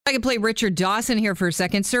I can play Richard Dawson here for a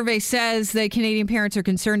second. Survey says that Canadian parents are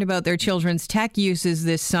concerned about their children's tech uses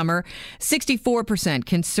this summer. 64%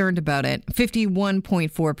 concerned about it.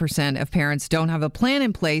 51.4% of parents don't have a plan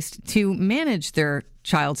in place to manage their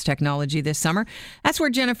child's technology this summer. That's where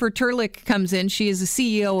Jennifer Turlick comes in. She is the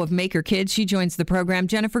CEO of Maker Kids. She joins the program.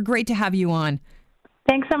 Jennifer, great to have you on.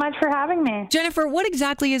 Thanks so much for having me. Jennifer, what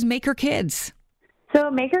exactly is Maker Kids? So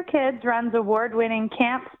Maker Kids runs award-winning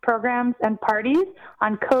camps, programs, and parties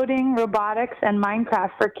on coding, robotics, and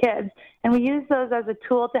Minecraft for kids. And we use those as a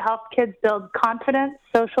tool to help kids build confidence,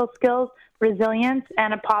 social skills, resilience,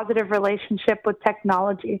 and a positive relationship with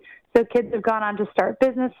technology. So kids have gone on to start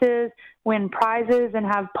businesses, win prizes, and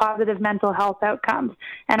have positive mental health outcomes.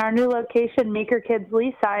 And our new location, Maker Kids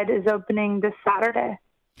Leaside, is opening this Saturday.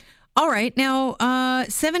 All right. Now,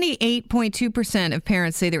 78.2% of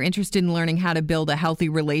parents say they're interested in learning how to build a healthy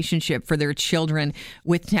relationship for their children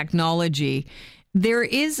with technology. There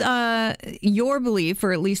is your belief,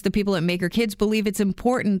 or at least the people at Maker Kids believe it's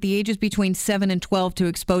important, the ages between 7 and 12, to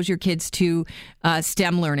expose your kids to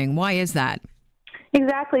STEM learning. Why is that?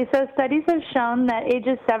 Exactly. So studies have shown that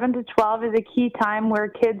ages 7 to 12 is a key time where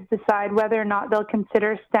kids decide whether or not they'll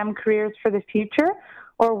consider STEM careers for the future,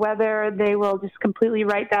 or whether they will just completely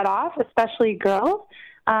write that off, especially girls.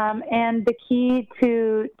 And the key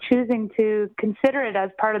to choosing to consider it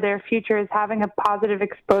as part of their future is having a positive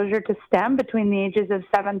exposure to STEM between the ages of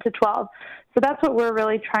 7 to 12. So that's what we're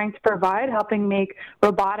really trying to provide, helping make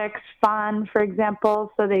robotics fun, for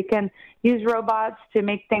example, so they can use robots to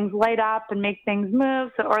make things light up and make things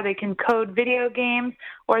move, or they can code video games,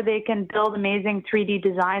 or they can build amazing 3D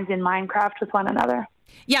designs in Minecraft with one another.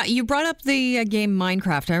 Yeah, you brought up the game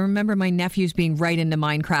Minecraft. I remember my nephews being right into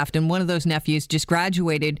Minecraft, and one of those nephews just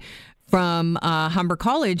graduated from Humber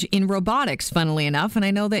College in robotics, funnily enough. And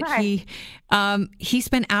I know that he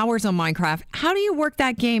spent hours on Minecraft. How do you work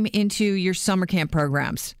that game into your summer camp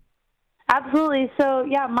programs? Absolutely. So,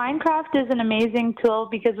 yeah, Minecraft is an amazing tool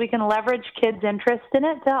because we can leverage kids' interest in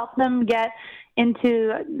it to help them get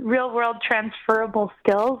into real-world transferable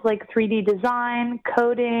skills like 3D design,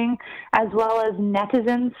 coding, as well as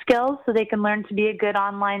netizen skills so they can learn to be a good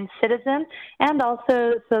online citizen, and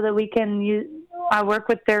also so that we can work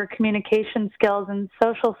with their communication skills and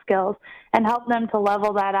social skills and help them to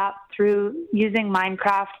level that up through using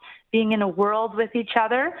Minecraft, being in a world with each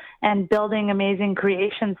other and building amazing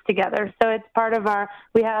creations together. So it's part of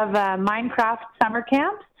we have Minecraft summer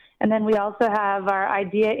camps, and then we also have our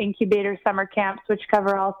Idea Incubator summer camps, which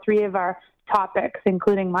cover all three of our topics,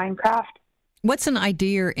 including Minecraft. What's an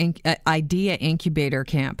Idea Incubator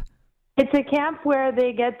camp? It's a camp where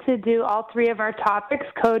they get to do all three of our topics,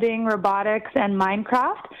 coding, robotics, and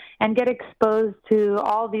Minecraft, and get exposed to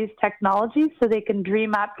all these technologies so they can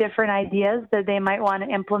dream up different ideas that they might want to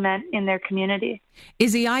implement in their community.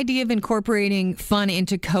 Is the idea of incorporating fun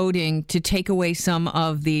into coding to take away some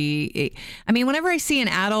of the... I mean, whenever I see an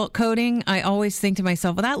adult coding, I always think to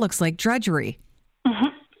myself, well, that looks like drudgery.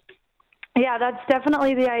 Mm-hmm. Yeah, that's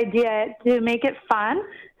definitely the idea, to make it fun.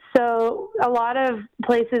 So a lot of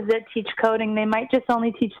places that teach coding, they might just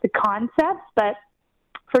only teach the concepts, but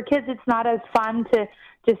for kids, it's not as fun to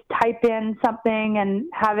just type in something and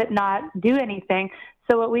have it not do anything.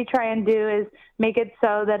 So what we try and do is make it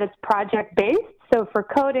so that it's project-based. So for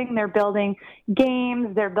coding, they're building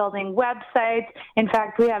games, they're building websites. In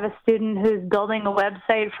fact, we have a student who's building a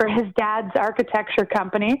website for his dad's architecture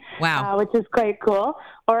company, wow, which is quite cool.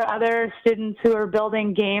 Or other students who are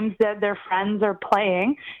building games that their friends are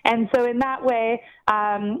playing. And so in that way,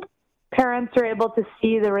 parents are able to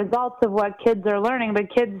see the results of what kids are learning,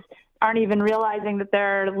 but kids aren't even realizing that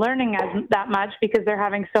they're learning that much because they're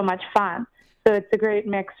having so much fun. So it's a great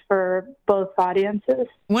mix for both audiences.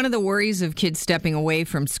 One of the worries of kids stepping away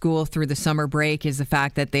from school through the summer break is the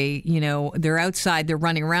fact that they're outside, they're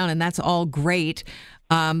running around, and that's all great.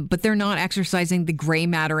 But they're not exercising the gray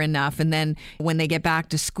matter enough. And then when they get back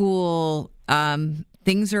to school,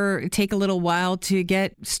 things take a little while to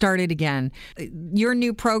get started again. Your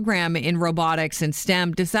new program in robotics and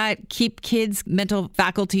STEM, does that keep kids' mental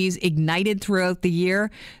faculties ignited throughout the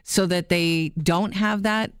year so that they don't have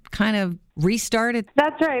that kind of restart?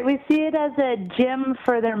 That's right. We see it as a gym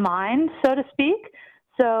for their mind, so to speak.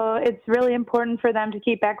 So it's really important for them to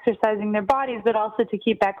keep exercising their bodies, but also to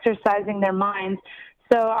keep exercising their minds.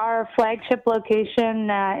 So our flagship location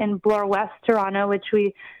in Bloor West, Toronto, which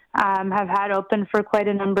we have had open for quite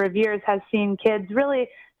a number of years, has seen kids really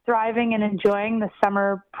thriving and enjoying the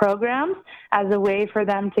summer programs as a way for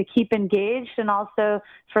them to keep engaged and also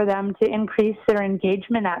for them to increase their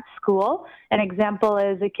engagement at school. An example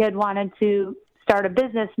is a kid wanted to start a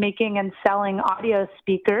business making and selling audio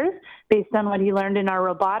speakers based on what he learned in our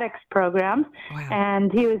robotics programs. Wow.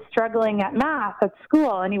 And he was struggling at math at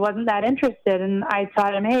school, and he wasn't that interested. And I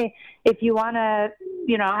taught him, hey, if you want to,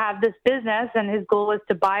 have this business, and his goal was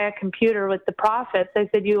to buy a computer with the profits, I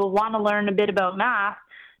said, you will want to learn a bit about math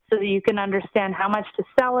so that you can understand how much to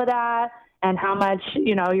sell it at and how much,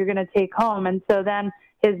 you're going to take home. And so then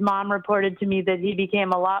his mom reported to me that he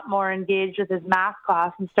became a lot more engaged with his math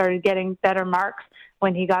class and started getting better marks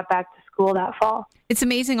when he got back to school that fall. It's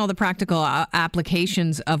amazing all the practical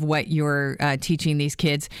applications of what you're teaching these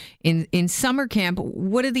kids. In summer camp,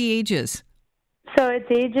 what are the ages? So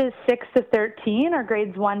it's ages 6 to 13 or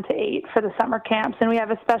grades 1 to 8 for the summer camps. And we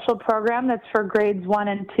have a special program that's for grades 1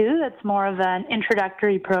 and 2 that's more of an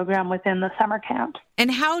introductory program within the summer camps.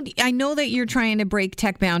 And I know that you're trying to break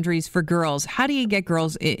tech boundaries for girls. How do you get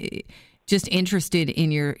girls just interested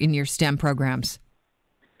in your STEM programs?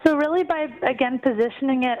 So really by, again,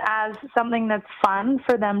 positioning it as something that's fun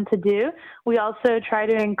for them to do. We also try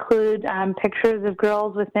to include pictures of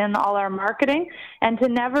girls within all our marketing, and to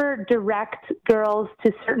never direct girls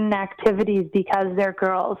to certain activities because they're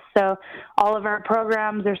girls. So all of our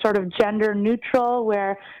programs are sort of gender neutral,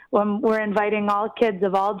 where when we're inviting all kids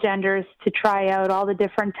of all genders to try out all the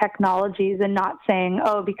different technologies, and not saying,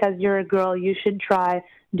 oh, because you're a girl, you should try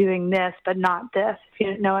doing this, but not this, if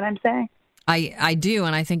you know what I'm saying. I do,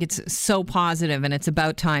 and I think it's so positive, and it's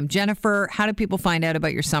about time. Jennifer, how do people find out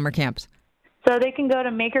about your summer camps? So they can go to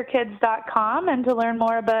makerkids.com, and to learn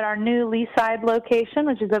more about our new Leaside location,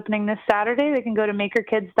 which is opening this Saturday, they can go to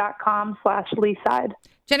makerkids.com/Leaside.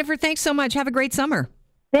 Jennifer, thanks so much. Have a great summer.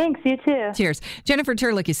 Thanks, you too. Cheers. Jennifer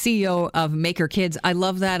Turlick is CEO of Maker Kids. I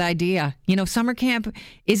love that idea. Summer camp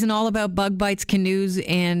isn't all about bug bites, canoes,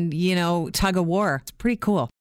 and, tug of war. It's pretty cool.